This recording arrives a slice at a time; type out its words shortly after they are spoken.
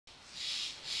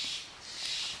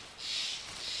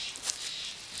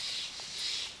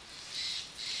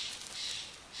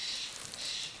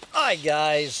Alright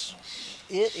guys,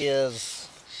 it is,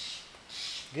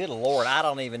 good Lord, I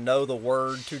don't even know the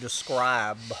word to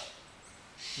describe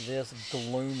this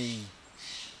gloomy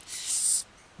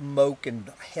smoke and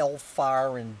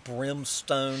hellfire and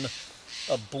brimstone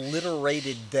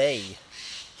obliterated day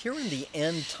here in the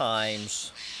end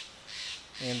times,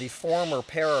 in the former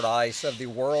paradise of the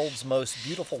world's most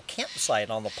beautiful campsite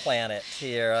on the planet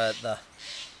here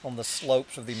on the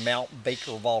slopes of the Mount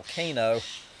Baker volcano.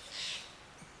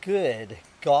 Good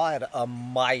God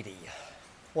Almighty.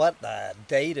 What a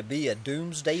day to be a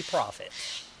doomsday prophet.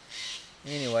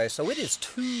 Anyway, so it is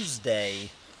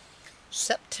Tuesday,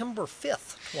 September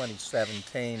 5th,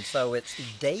 2017. So it's the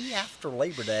day after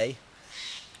Labor Day.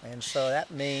 And so that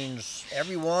means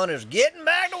everyone is getting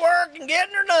back to work and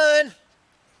getting her done.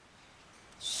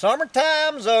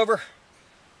 Summertime's over.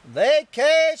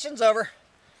 Vacation's over.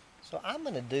 So I'm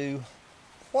going to do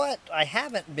what I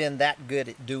haven't been that good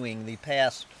at doing the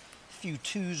past few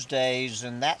Tuesdays,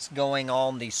 and that's going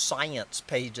on the science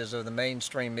pages of the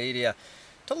mainstream media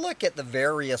to look at the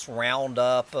various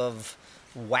roundup of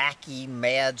wacky,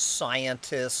 mad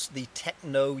scientists, the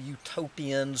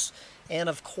techno-utopians, and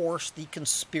of course the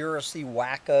conspiracy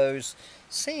wackos,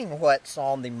 seeing what's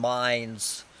on the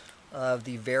minds of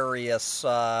the various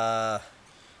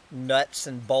nuts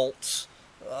and bolts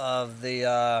of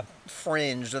the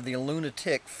fringe, of the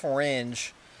lunatic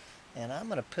fringe. And I'm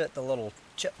going to put the little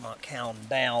chipmunk hound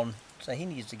down, so he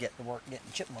needs to get to work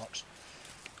getting chipmunks.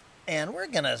 And we're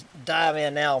going to dive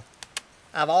in now.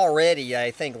 I've already,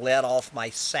 I think, let off my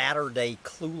Saturday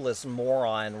clueless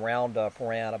moron roundup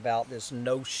rant about this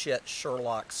no-shit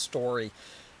Sherlock story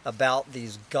about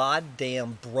these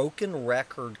goddamn broken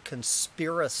record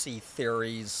conspiracy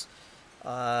theories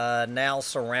now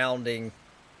surrounding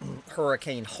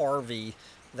Hurricane Harvey,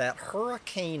 that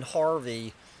Hurricane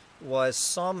Harvey was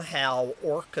somehow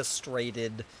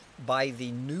orchestrated by the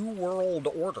New World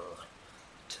Order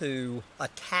to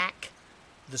attack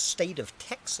the state of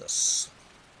Texas.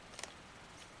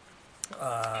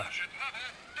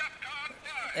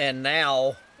 And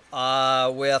now,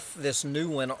 with this new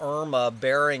one, Irma,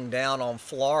 bearing down on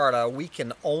Florida, we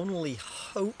can only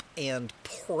hope and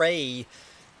pray,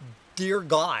 dear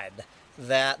God,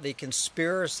 that the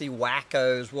conspiracy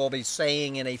wackos will be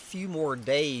saying in a few more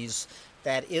days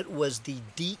that it was the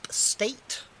deep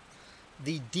state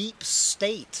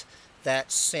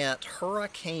that sent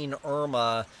Hurricane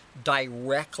Irma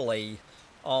directly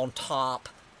on top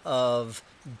of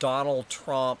Donald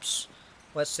Trump's,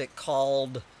 what's it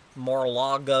called,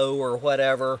 Mar-a-Lago or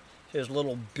whatever, his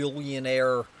little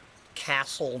billionaire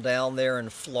castle down there in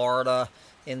Florida,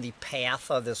 in the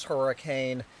path of this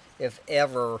hurricane. If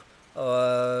ever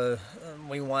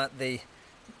we want the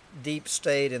deep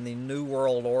state and the New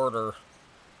World Order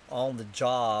on the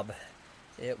job,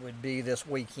 it would be this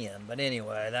weekend. But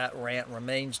anyway, that rant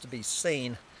remains to be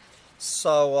seen.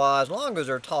 So as long as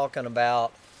they're talking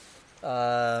about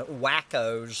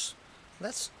wackos,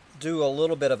 let's do a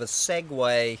little bit of a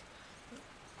segue,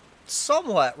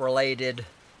 somewhat related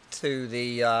to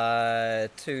the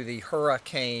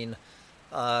hurricane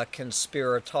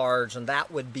conspirators, and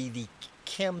that would be the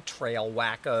chemtrail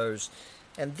wackos.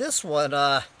 And this one,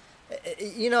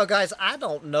 you know, guys, I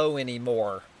don't know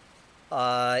anymore.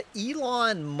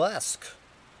 Elon Musk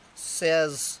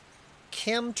says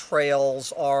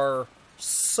chemtrails are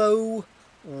so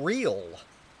real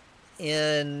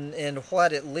in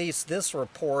what at least this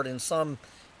report in some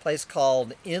place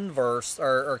called Inverse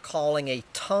are calling a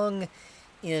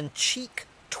tongue-in-cheek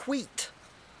tweet.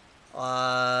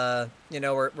 You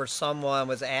know, where someone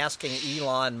was asking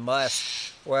Elon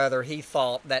Musk whether he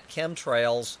thought that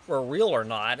chemtrails were real or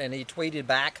not, and he tweeted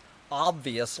back,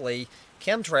 obviously,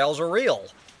 chemtrails are real.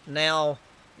 Now,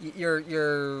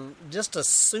 you're just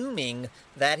assuming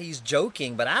that he's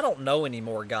joking, but I don't know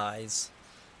anymore, guys.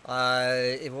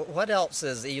 What else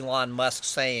is Elon Musk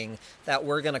saying? That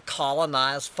we're going to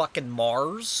colonize fucking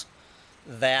Mars?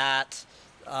 That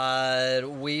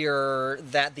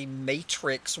that the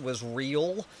Matrix was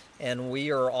real, and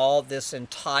we are all, this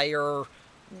entire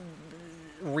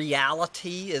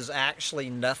reality is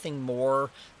actually nothing more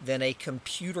than a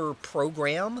computer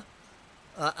program?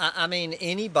 I mean,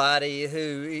 anybody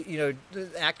who, you know,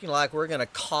 acting like we're going to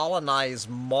colonize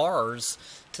Mars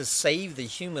to save the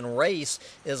human race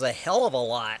is a hell of a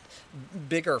lot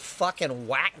bigger fucking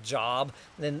whack job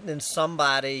than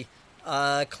somebody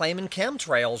claiming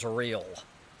chemtrails are real.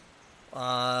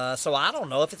 So I don't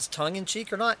know if it's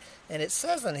tongue-in-cheek or not. And it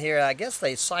says in here, I guess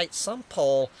they cite some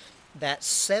poll that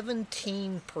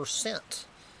 17%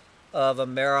 of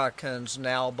Americans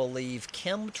now believe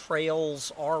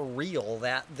chemtrails are real,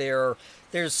 that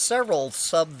there's several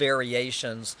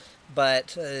sub-variations,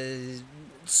 but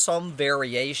some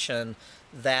variation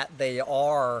that they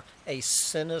are a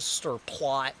sinister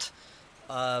plot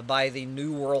by the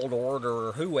New World Order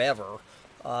or whoever,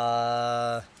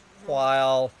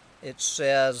 while it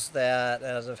says that,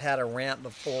 as I've had a rant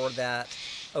before, that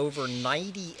over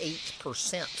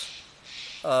 98%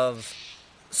 of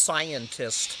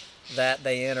scientists that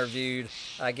they interviewed,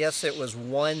 I guess it was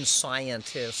one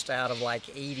scientist out of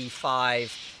like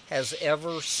 85, has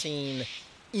ever seen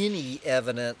any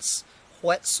evidence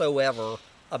whatsoever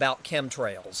about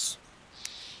chemtrails.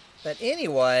 But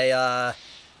anyway,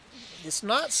 it's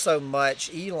not so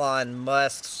much Elon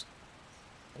Musk's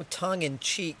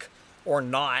tongue-in-cheek or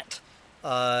not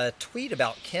tweet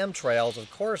about chemtrails.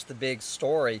 Of course, the big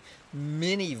story,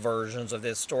 many versions of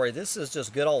this story. This is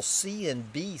just good old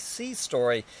CNBC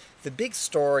story. The big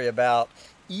story about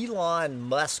Elon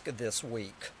Musk this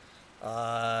week.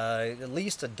 At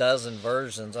least a dozen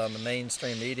versions on the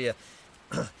mainstream media.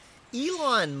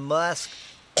 Elon Musk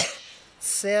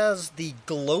says the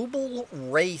global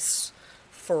race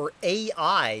for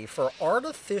AI, for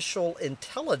artificial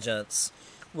intelligence,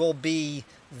 will be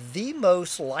the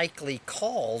most likely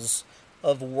cause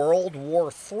of World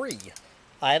War III.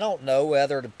 I don't know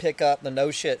whether to pick up the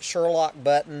no shit Sherlock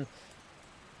button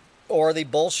or the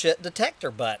bullshit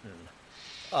detector button.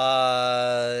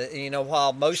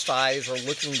 While most eyes are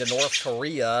looking to North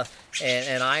Korea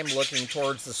and I'm looking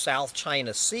towards the South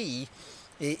China Sea,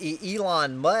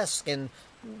 Elon Musk and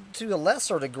to a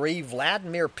lesser degree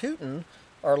Vladimir Putin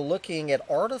are looking at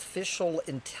artificial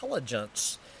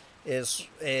intelligence is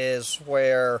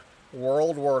where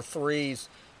World War III's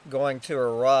going to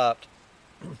erupt.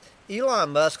 Elon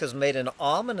Musk has made an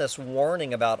ominous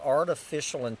warning about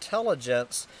artificial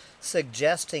intelligence,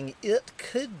 suggesting it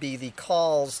could be the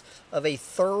cause of a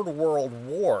third world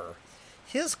war.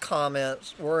 His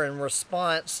comments were in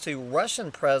response to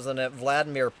Russian President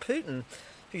Vladimir Putin,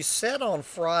 who said on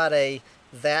Friday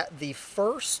that the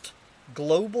first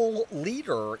global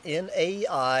leader in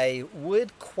AI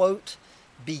would, quote,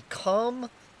 become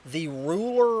the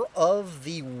ruler of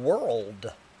the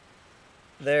world.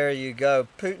 There you go.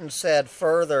 Putin said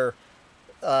further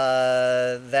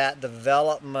that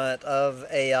development of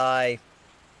AI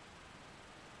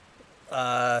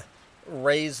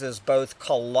raises both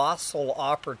colossal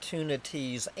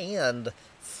opportunities and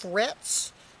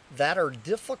threats that are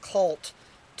difficult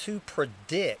to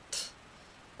predict.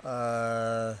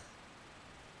 There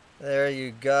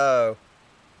you go.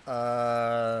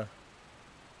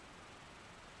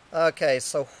 Okay,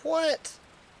 so what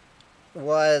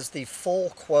was the full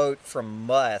quote from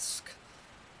Musk?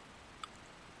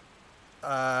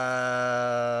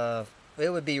 It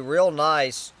would be real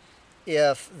nice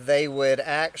if they would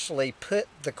actually put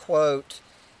the quote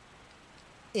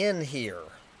in here.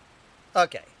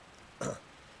 Okay.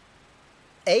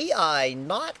 AI,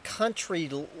 not country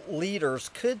leaders,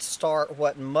 could start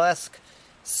what Musk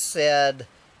said,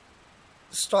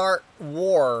 start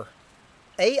war.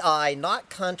 AI, not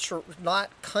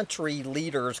country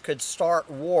leaders, could start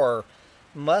war.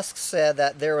 Musk said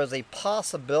that there was a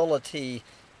possibility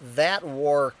that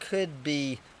war could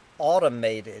be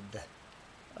automated.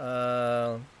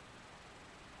 There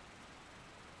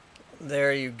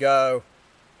you go.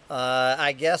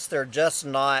 I guess they're just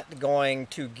not going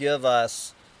to give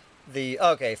us the...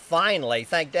 Okay, finally,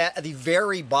 the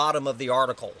very bottom of the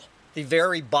article. The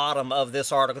very bottom of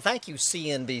this article. Thank you,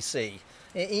 CNBC.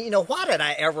 Why did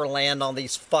I ever land on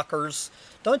these fuckers?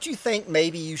 Don't you think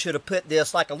maybe you should have put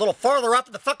this like a little farther up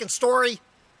in the fucking story?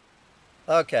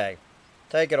 Okay,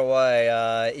 take it away,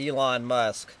 Elon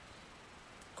Musk.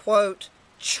 Quote,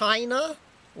 China,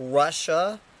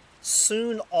 Russia,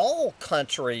 soon all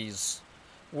countries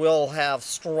will have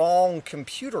strong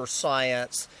computer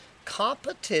science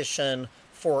competition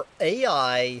for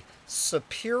AI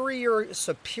superiority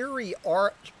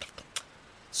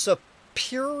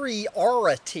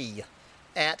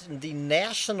at the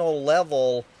national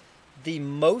level, the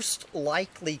most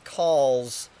likely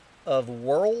cause of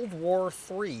World War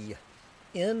III,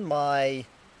 in my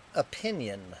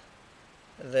opinion.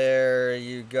 There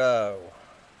you go.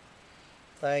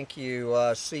 Thank you,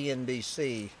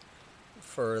 CNBC,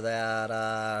 for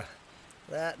that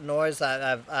that noise.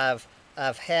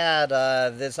 I've had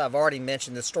this. I've already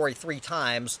mentioned this story 3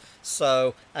 times,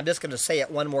 so I'm just going to say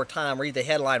it one more time. Read the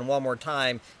headline one more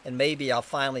time, and maybe I'll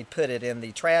finally put it in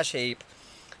the trash heap.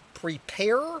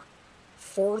 Prepare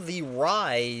for the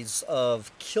rise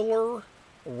of killer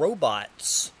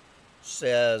robots,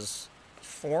 says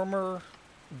former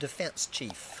defense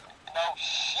chief. No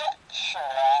shit,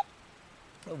 Sherlock.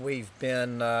 We've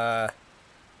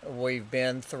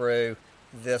been through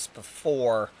this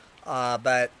before,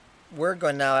 but we're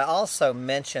going to also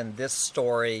mention this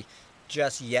story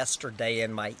just yesterday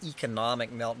in my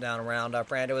economic meltdown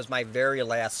roundup, and it was my very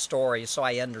last story, so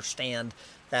I understand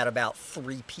that about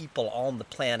 3 people on the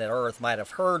planet Earth might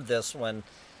have heard this one,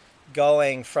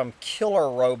 going from killer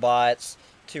robots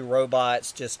to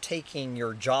robots just taking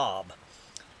your job.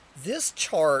 This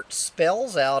chart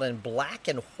spells out in black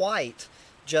and white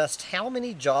just how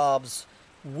many jobs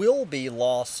will be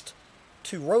lost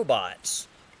to robots.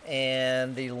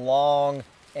 And the long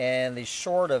and the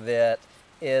short of it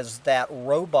is that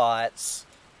robots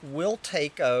will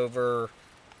take over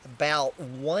about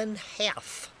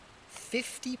 1/2,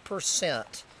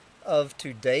 50% of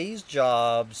today's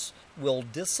jobs will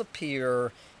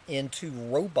disappear into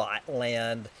robot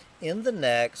land in the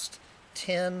next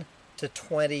 10 to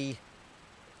 20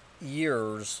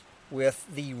 years, with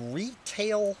the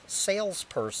retail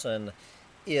salesperson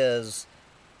has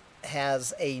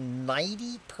a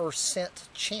 90%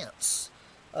 chance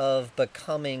of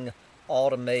becoming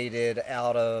automated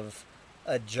out of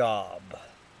a job.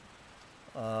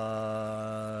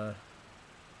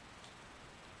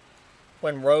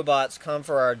 When robots come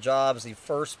for our jobs, the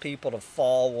first people to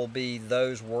fall will be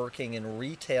those working in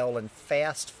retail and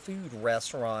fast food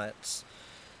restaurants,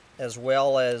 as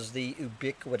well as the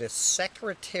ubiquitous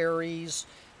secretaries,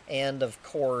 and of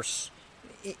course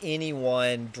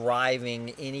anyone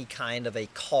driving any kind of a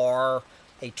car,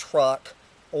 a truck,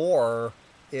 or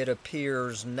it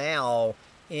appears now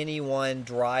anyone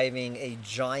driving a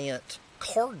giant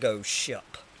cargo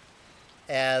ship,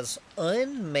 as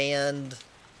unmanned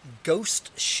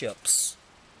ghost ships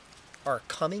are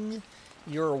coming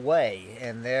your way,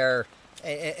 and they're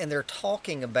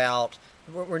talking about,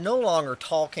 we're no longer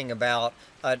talking about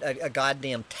a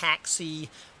goddamn taxi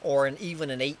or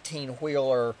even an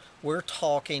 18-wheeler. We're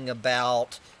talking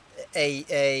about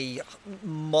a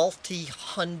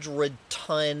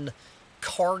multi-hundred-ton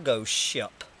cargo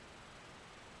ship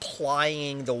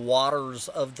plying the waters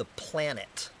of the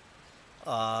planet.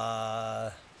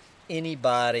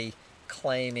 Anybody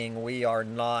claiming we are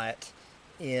not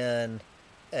in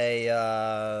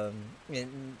in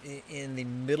the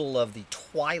middle of the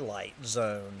twilight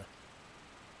zone.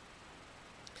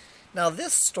 Now,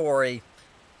 this story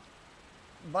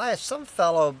by some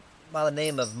fellow by the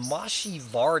name of Mashi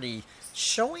Vardy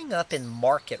showing up in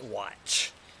Market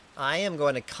Watch. I am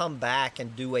going to come back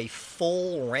and do a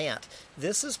full rant.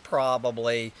 This is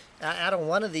probably out of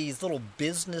one of these little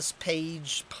business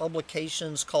page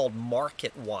publications called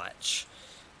Market Watch.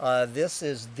 This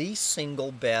is the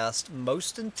single best,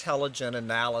 most intelligent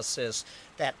analysis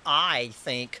that I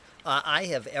think I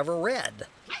have ever read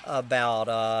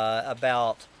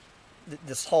about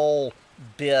this whole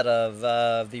bit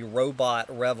of the robot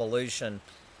revolution,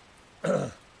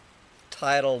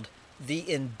 titled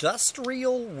 "The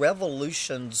Industrial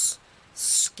Revolution's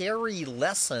Scary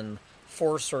Lesson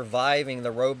for Surviving the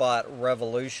Robot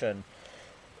Revolution."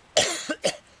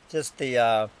 Just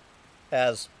as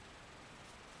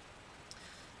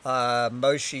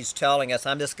Moshi's telling us,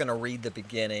 I'm just going to read the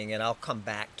beginning, and I'll come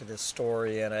back to this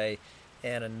story in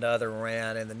another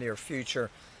rant in the near future.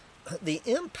 The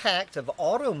impact of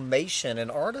automation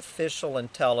and artificial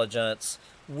intelligence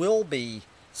will be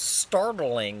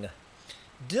startling,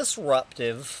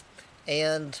 disruptive,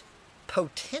 and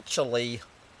potentially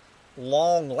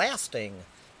long-lasting.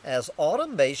 As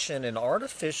automation and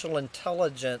artificial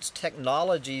intelligence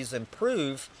technologies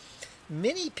improve,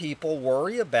 many people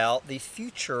worry about the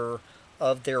future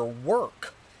of their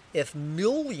work. If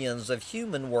millions of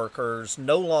human workers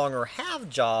no longer have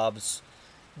jobs,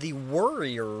 the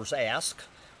worriers ask,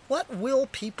 what will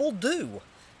people do?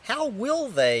 How will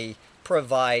they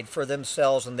provide for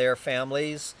themselves and their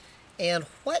families? And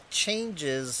what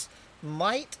changes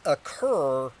might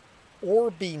occur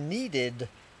or be needed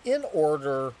in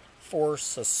order for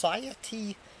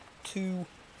society to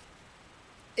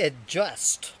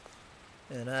adjust?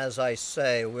 And as I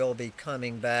say, we'll be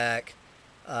coming back.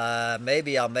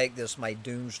 Maybe I'll make this my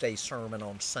doomsday sermon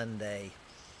on Sunday.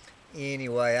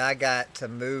 Anyway, I got to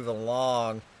move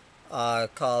along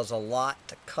because a lot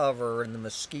to cover and the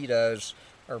mosquitoes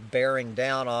are bearing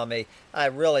down on me. I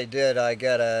really did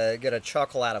get a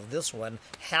chuckle out of this one.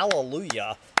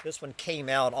 Hallelujah. This one came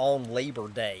out on Labor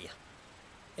Day.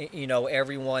 You know,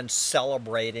 everyone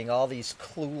celebrating, all these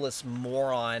clueless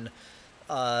moron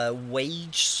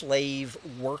wage slave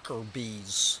worker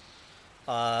bees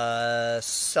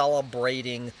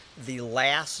celebrating the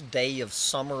last day of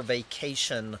summer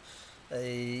vacation.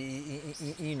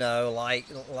 You know,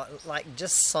 like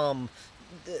just some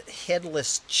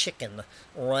headless chicken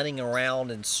running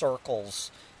around in circles.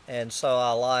 And so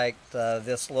I liked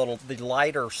the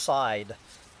lighter side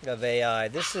of AI.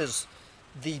 This is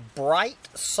the bright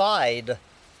side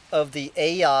of the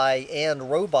AI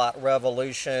and robot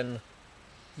revolution.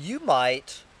 You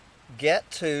might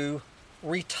get to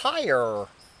retire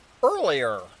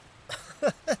earlier.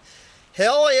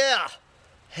 Hell yeah.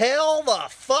 Hell the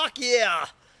fuck yeah.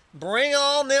 Bring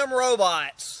on them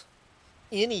robots.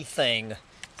 Anything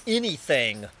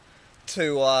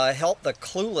to help the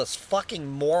clueless fucking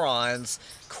morons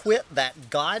quit that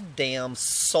goddamn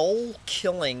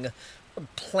soul-killing,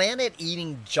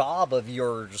 planet-eating job of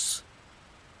yours.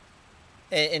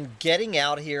 And getting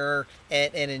out here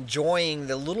and enjoying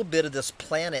the little bit of this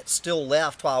planet still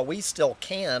left while we still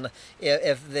can.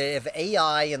 If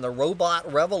AI and the robot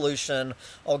revolution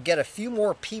will get a few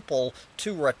more people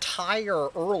to retire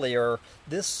earlier,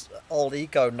 this old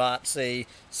eco-Nazi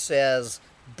says,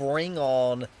 bring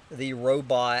on the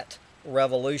robot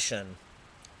revolution.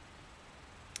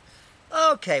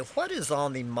 Okay, what is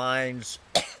on the minds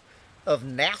of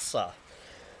NASA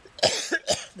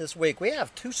this week? We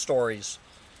have two stories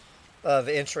of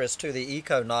interest to the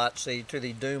eco-Nazi, to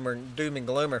the doom and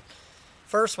gloomer.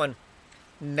 First one,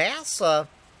 NASA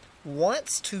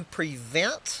wants to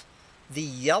prevent the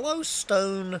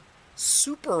Yellowstone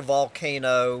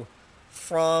supervolcano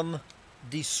from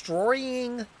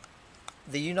destroying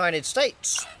the United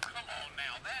States. Oh, come on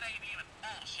now, that ain't even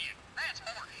bullshit. That's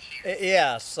horseshit.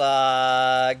 Yes,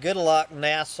 good luck,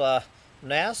 NASA.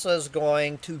 NASA's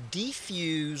going to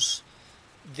defuse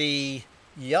the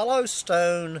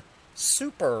Yellowstone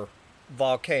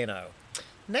supervolcano.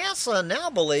 NASA now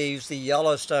believes the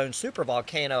Yellowstone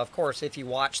supervolcano, of course, if you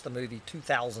watch the movie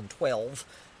 2012,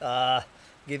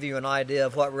 give you an idea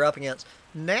of what we're up against.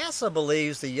 NASA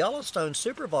believes the Yellowstone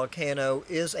supervolcano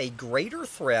is a greater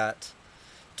threat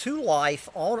to life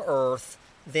on Earth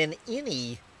than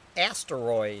any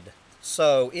asteroid.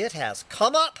 So it has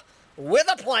come up with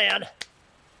a plan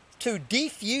to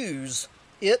defuse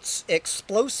its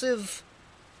explosive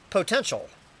potential.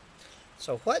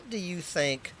 So what do you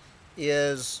think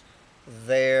is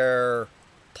their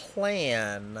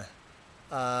plan?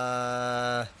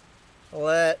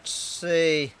 Let's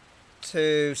see.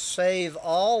 To save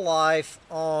all life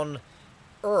on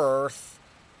Earth,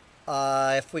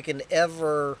 if we can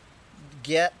ever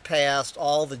get past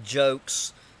all the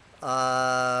jokes,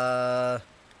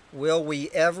 will we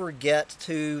ever get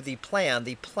to the plan?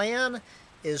 The plan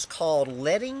is called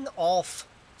letting off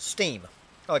steam.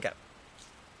 Okay.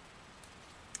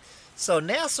 So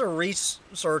NASA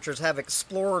researchers have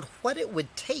explored what it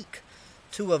would take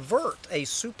to avert a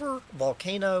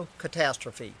supervolcano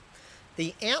catastrophe.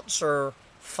 The answer,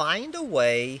 find a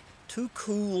way to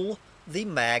cool the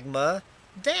magma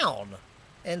down.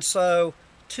 And so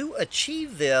to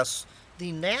achieve this,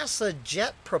 the NASA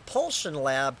Jet Propulsion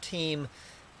Lab team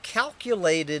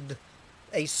calculated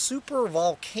a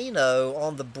supervolcano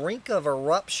on the brink of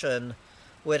eruption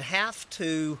would have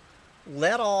to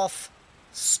let off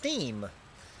steam.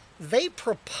 They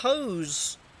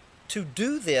propose to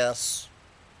do this.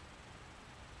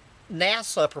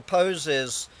 NASA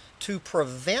proposes to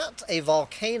prevent a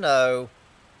volcano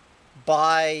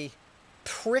by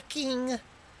pricking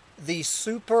the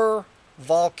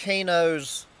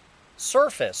supervolcano's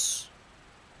surface.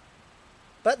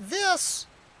 But this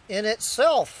in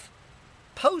itself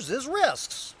poses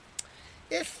risks.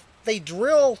 If they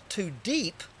drill too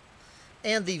deep,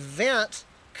 and the vent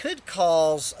could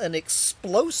cause an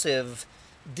explosive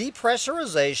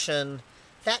depressurization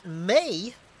that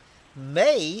may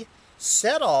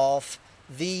set off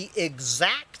the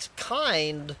exact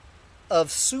kind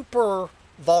of super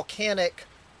volcanic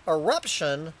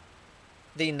eruption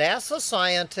the NASA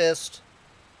scientists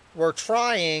were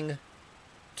trying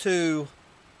to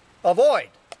avoid.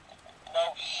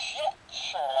 No shit,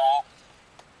 Sherlock.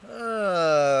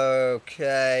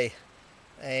 Okay.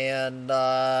 And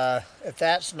if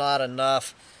that's not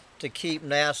enough to keep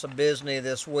NASA busy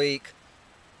this week,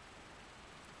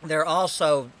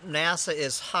 NASA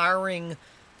is hiring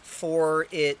for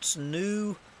its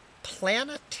new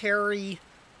planetary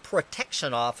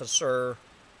protection officer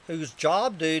whose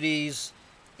job duties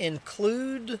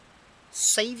include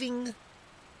saving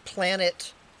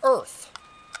planet Earth.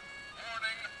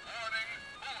 Warning,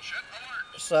 bullshit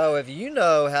alert. So if you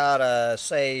know how to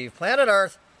save planet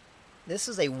Earth, this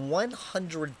is a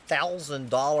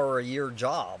 $100,000 a year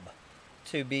job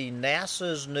to be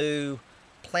NASA's new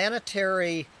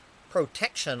planetary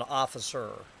protection officer.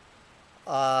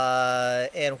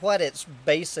 And what it's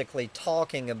basically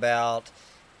talking about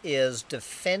is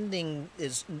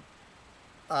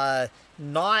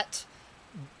not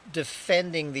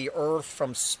defending the Earth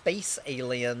from space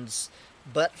aliens,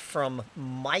 but from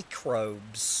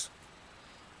microbes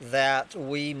that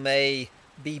we may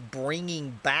be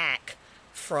bringing back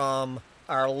from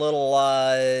our little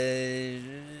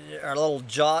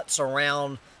jots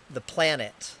around the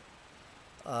planet.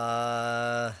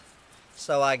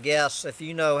 So I guess if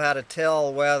you know how to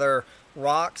tell whether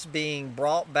rocks being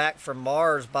brought back from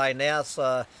Mars by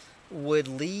NASA would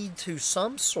lead to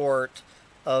some sort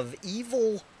of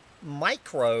evil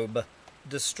microbe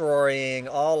destroying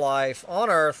all life on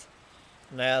Earth,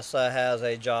 NASA has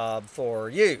a job for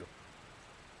you.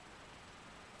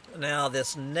 Now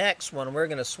this next one, we're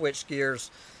going to switch gears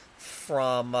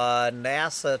from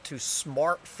NASA to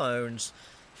smartphones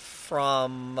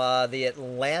from the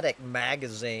Atlantic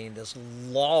magazine, this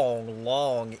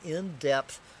long,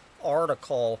 in-depth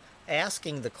article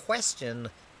asking the question,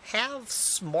 have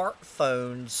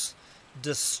smartphones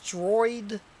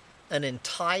destroyed an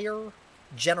entire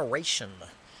generation?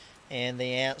 And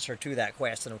the answer to that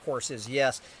question, of course, is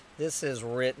yes. This is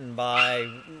written by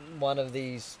one of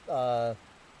these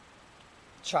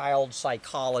child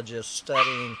psychologists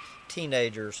studying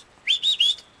teenagers.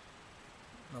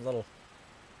 My little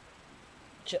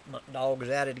chipmunk dog is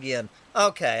at it again.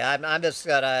 Okay, I'm just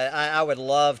gonna, I would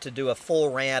love to do a full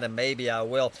rant, and maybe I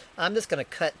will. I'm just gonna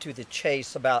cut to the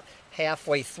chase about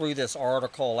halfway through this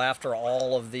article after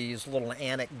all of these little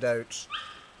anecdotes.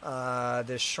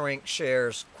 This shrink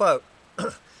shares, quote,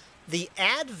 the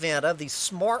advent of the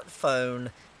smartphone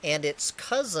and its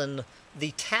cousin,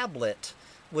 the tablet,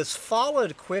 was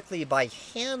followed quickly by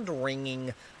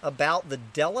hand-wringing about the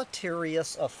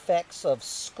deleterious effects of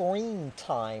screen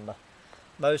time,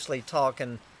 mostly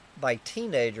talking by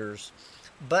teenagers.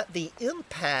 But the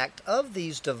impact of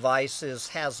these devices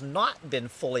has not been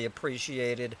fully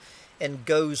appreciated and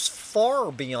goes far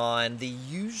beyond the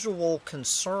usual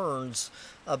concerns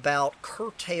about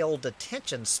curtailed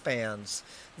attention spans.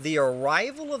 The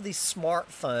arrival of the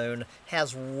smartphone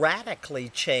has radically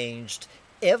changed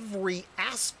every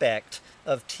aspect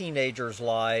of teenagers'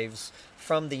 lives,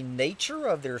 from the nature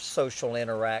of their social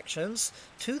interactions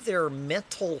to their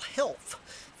mental health.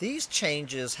 These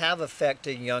changes have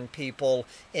affected young people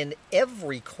in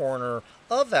every corner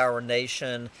of our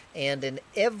nation and in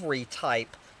every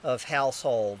type of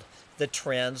household. The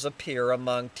trends appear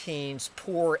among teens,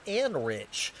 poor and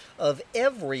rich, of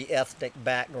every ethnic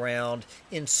background,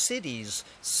 in cities,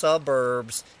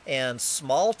 suburbs, and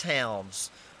small towns.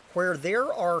 Where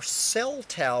there are cell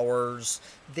towers,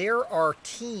 there are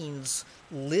teens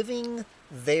living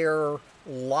their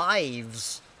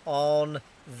lives on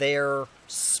their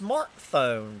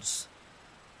smartphones.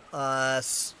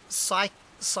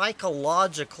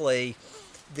 Psychologically,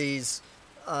 these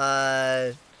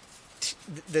the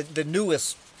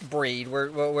newest breed,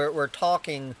 we're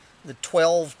talking the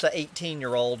 12 to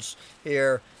 18-year-olds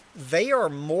here, they are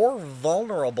more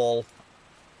vulnerable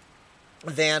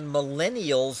than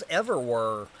millennials ever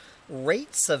were.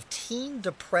 Rates of teen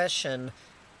depression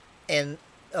and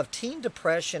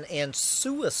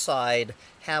suicide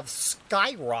have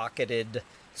skyrocketed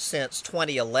since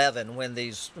 2011, when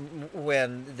this,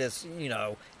 you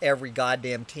know, every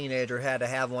goddamn teenager had to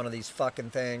have one of these fucking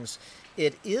things.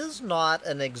 It is not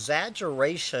an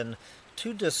exaggeration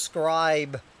to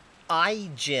describe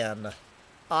iGen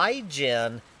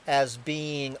as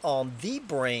being on the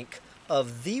brink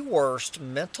of the worst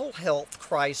mental health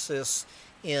crisis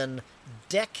in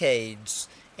decades,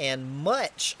 and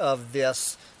much of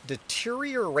this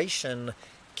deterioration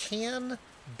can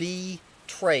be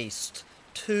traced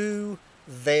to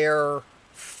their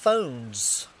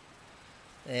phones.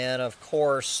 And of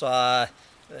course, hell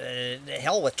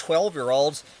with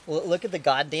 12-year-olds, look at the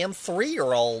goddamn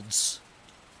 3-year-olds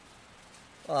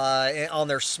on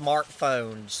their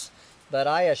smartphones. But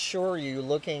I assure you,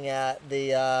 looking at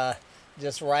the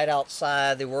just right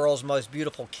outside the world's most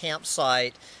beautiful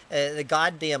campsite, the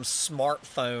goddamn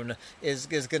smartphone is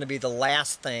going to be the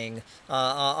last thing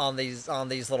on these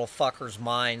little fuckers'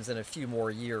 minds in a few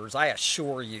more years. I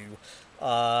assure you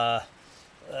that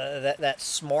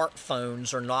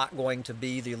smartphones are not going to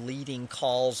be the leading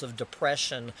cause of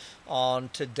depression on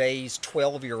today's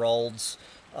 12-year-olds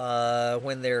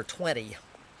when they're 20.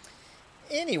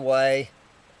 Anyway,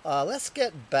 let's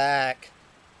get back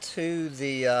to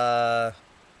the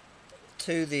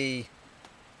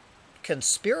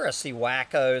conspiracy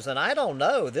wackos, and I don't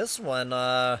know this one.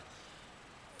 I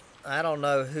don't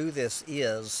know who this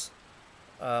is.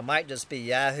 Might just be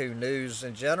Yahoo News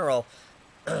in general.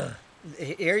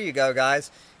 Here you go,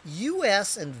 guys.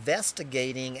 U.S.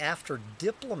 investigating after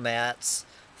diplomats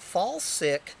fall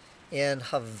sick in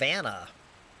Havana.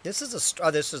 This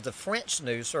is the French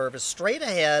news service, straight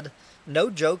ahead, no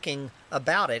joking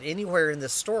about it anywhere in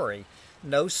this story.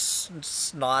 No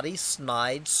snotty,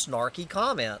 snide, snarky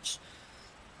comments.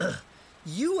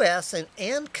 U.S.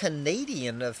 and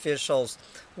Canadian officials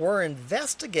were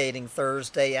investigating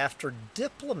Thursday after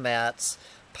diplomats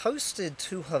posted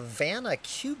to Havana,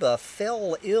 Cuba,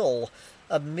 fell ill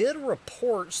amid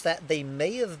reports that they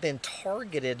may have been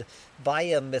targeted by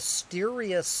a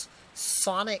mysterious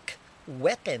sonic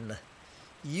weapon.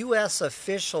 U.S.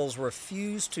 officials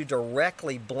refused to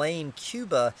directly blame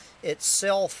Cuba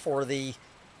itself for the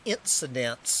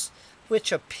incidents,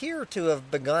 which appear to have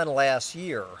begun last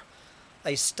year.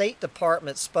 A State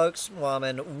Department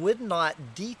spokeswoman would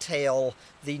not detail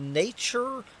the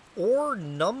nature or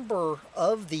number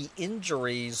of the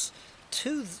injuries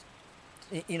to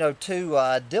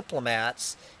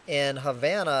diplomats in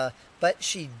Havana, but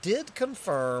she did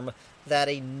confirm that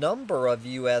a number of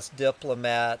U.S.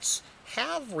 diplomats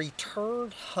have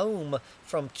returned home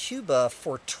from Cuba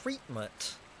for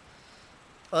treatment.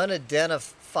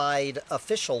 Unidentified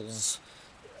officials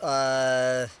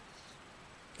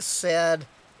said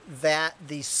that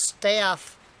the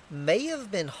staff may have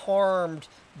been harmed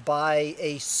by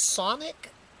a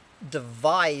sonic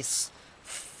device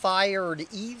fired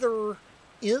either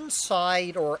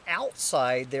inside or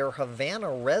outside their Havana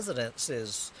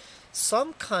residences.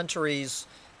 Some countries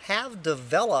have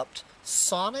developed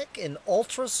sonic and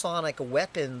ultrasonic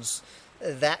weapons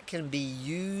that can be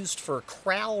used for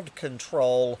crowd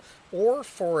control or,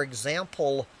 for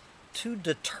example, to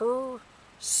deter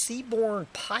seaborne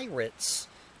pirates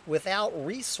without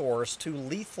resource to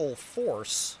lethal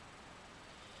force.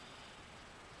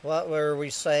 What were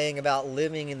we saying about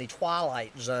living in the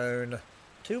Twilight Zone?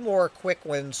 Two more quick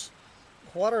ones.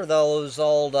 What are those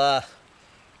old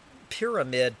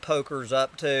pyramid pokers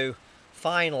up to?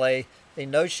 Finally, the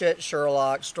No Shit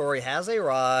Sherlock story has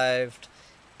arrived.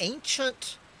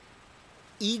 Ancient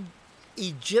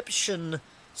Egyptian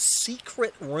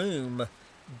secret room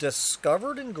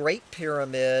discovered in Great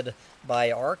Pyramid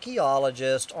by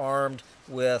archaeologists armed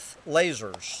with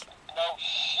lasers. No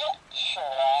shit,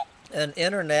 Sherlock. An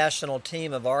international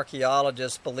team of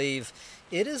archaeologists believe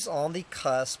it is on the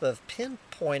cusp of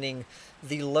pinpointing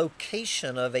the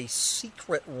location of a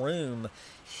secret room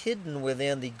hidden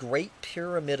within the Great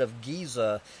Pyramid of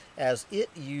Giza, as it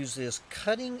uses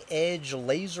cutting-edge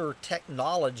laser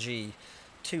technology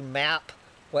to map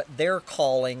what they're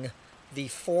calling the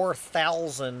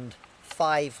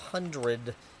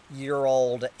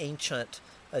 4,500-year-old ancient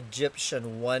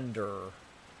Egyptian wonder.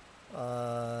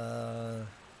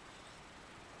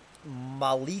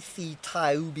 Malithi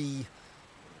Taoubi,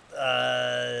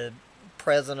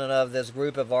 president of this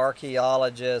group of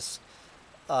archaeologists,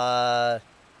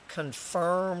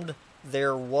 confirmed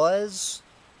there was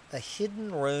a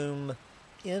hidden room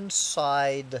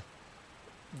inside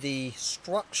the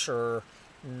structure.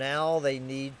 Now they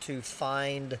need to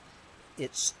find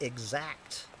its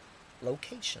exact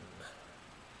location.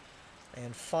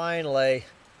 And finally,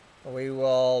 we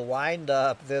will wind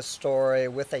up this story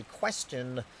with a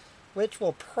question which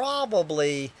will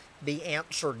probably be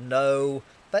answered no,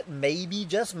 but maybe,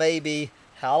 just maybe,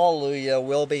 hallelujah,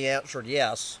 will be answered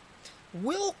yes.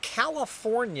 Will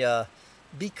California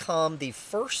become the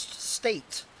first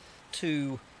state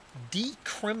to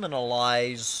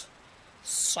decriminalize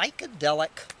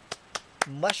psychedelic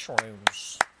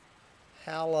mushrooms?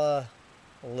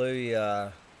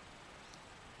 Hallelujah.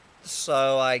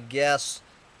 So I guess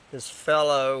this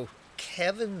fellow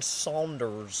Kevin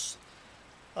Saunders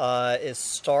is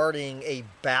starting a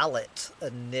ballot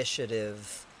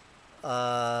initiative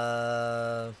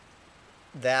that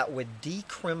would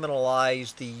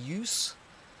decriminalize the use,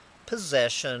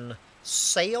 possession,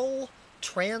 sale,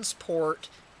 transport,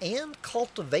 and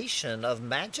cultivation of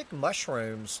magic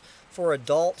mushrooms for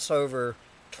adults over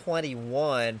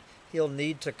 21. He'll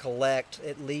need to collect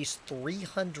at least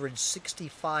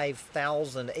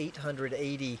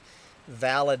 365,880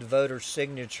 valid voter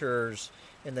signatures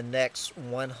in the next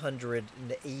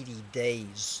 180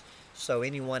 days. So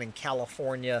anyone in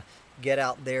California, get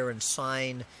out there and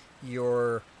sign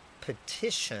your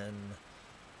petition.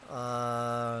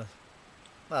 I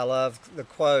love the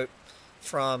quote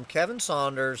from Kevin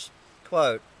Saunders,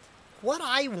 quote, "What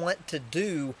I want to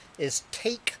do is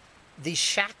take the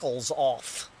shackles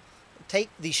off. Take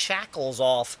the shackles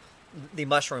off the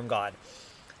mushroom god.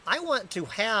 I want to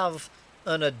have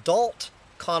an adult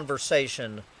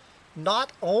conversation.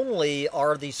 Not only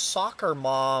are the soccer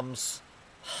moms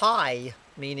high,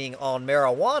 meaning on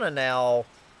marijuana now,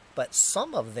 but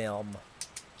some of them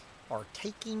are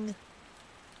taking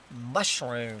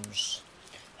mushrooms."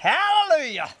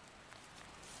 Hallelujah!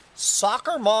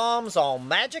 soccer moms on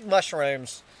magic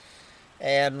mushrooms,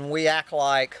 and we act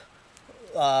like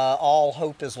all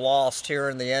hope is lost here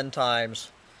in the end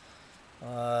times.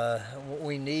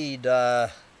 We need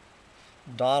Donald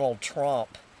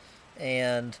Trump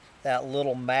and that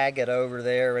little maggot over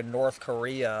there in North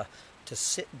Korea to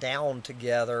sit down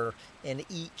together and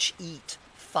each eat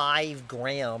 5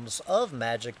 grams of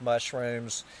magic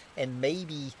mushrooms, and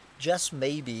maybe, just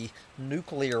maybe,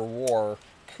 nuclear war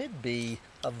could be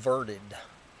averted.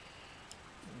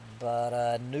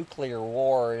 But nuclear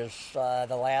war is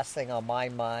the last thing on my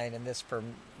mind in this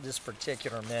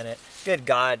particular minute. Good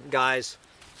God, guys.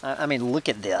 I mean, look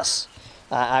at this.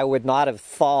 I would not have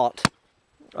thought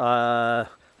 4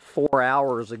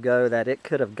 hours ago that it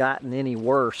could have gotten any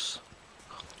worse.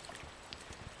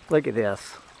 Look at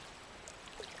this.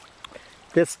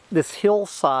 This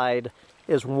hillside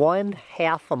is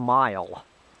 1/2 a mile.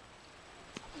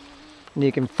 And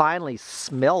you can finally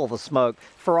smell the smoke.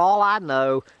 For all I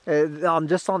know,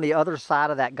 just on the other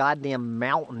side of that goddamn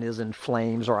mountain is in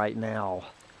flames right now.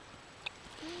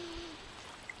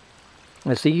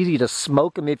 It's easy to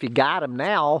smoke them if you got them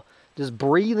now. Just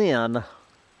breathe in.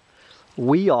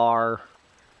 We are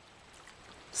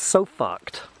so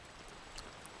fucked.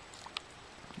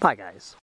 Bye, guys.